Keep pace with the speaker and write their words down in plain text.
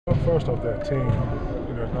First off, that team,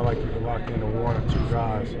 it's not like you can lock into one or two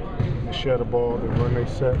guys. They share the ball, they run their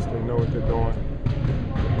sets, they know what they're doing.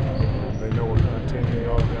 They know what kind of team they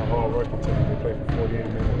are. They're a hard-working team. They play for 48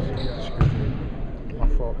 minutes. Excuse me. My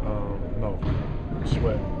fault. No.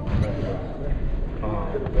 Sweat.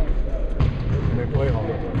 And they play hard.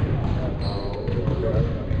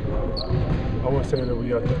 I wouldn't say that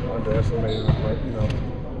we underestimated them, but,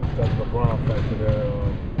 that LeBron factor there.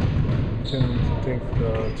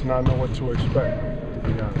 To not know what to expect, to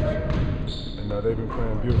be honest. And they've been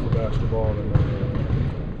playing beautiful basketball, and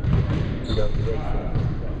we got to be ready for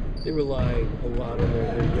that. They rely a lot on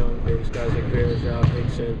their young base guys like Verjao,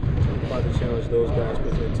 Hickson, try to challenge those guys,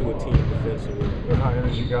 put them into a team defensively. They're high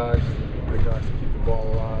energy guys. They're guys to keep the ball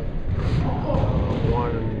alive.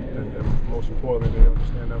 And most importantly, they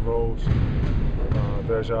understand their roles.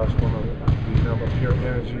 Verjao is going to be number pure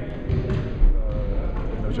energy.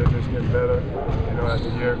 Jay's getting better, as the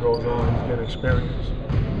year goes on, he's getting experience.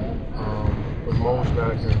 But Mo's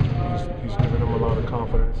back, and he's giving them a lot of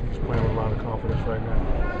confidence. He's playing with a lot of confidence right now.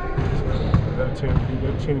 So they're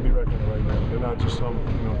a team to be reckoned with right now. They're not just some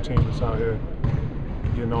team that's out here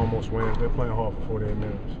getting almost wins. They're playing hard for 48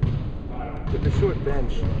 minutes. With the short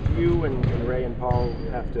bench, you and Ray and Paul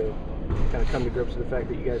have to kind of come to grips with the fact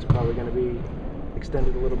that you guys are probably going to be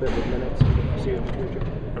extended a little bit with minutes for the foreseeable future.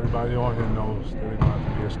 Everybody on here knows that they're going to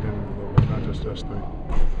have to be extended a little bit, not just us three.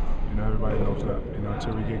 Everybody knows that.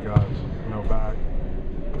 Until we get guys, back,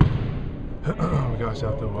 we guys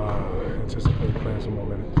have to anticipate playing some more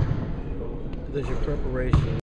minutes. Does your preparation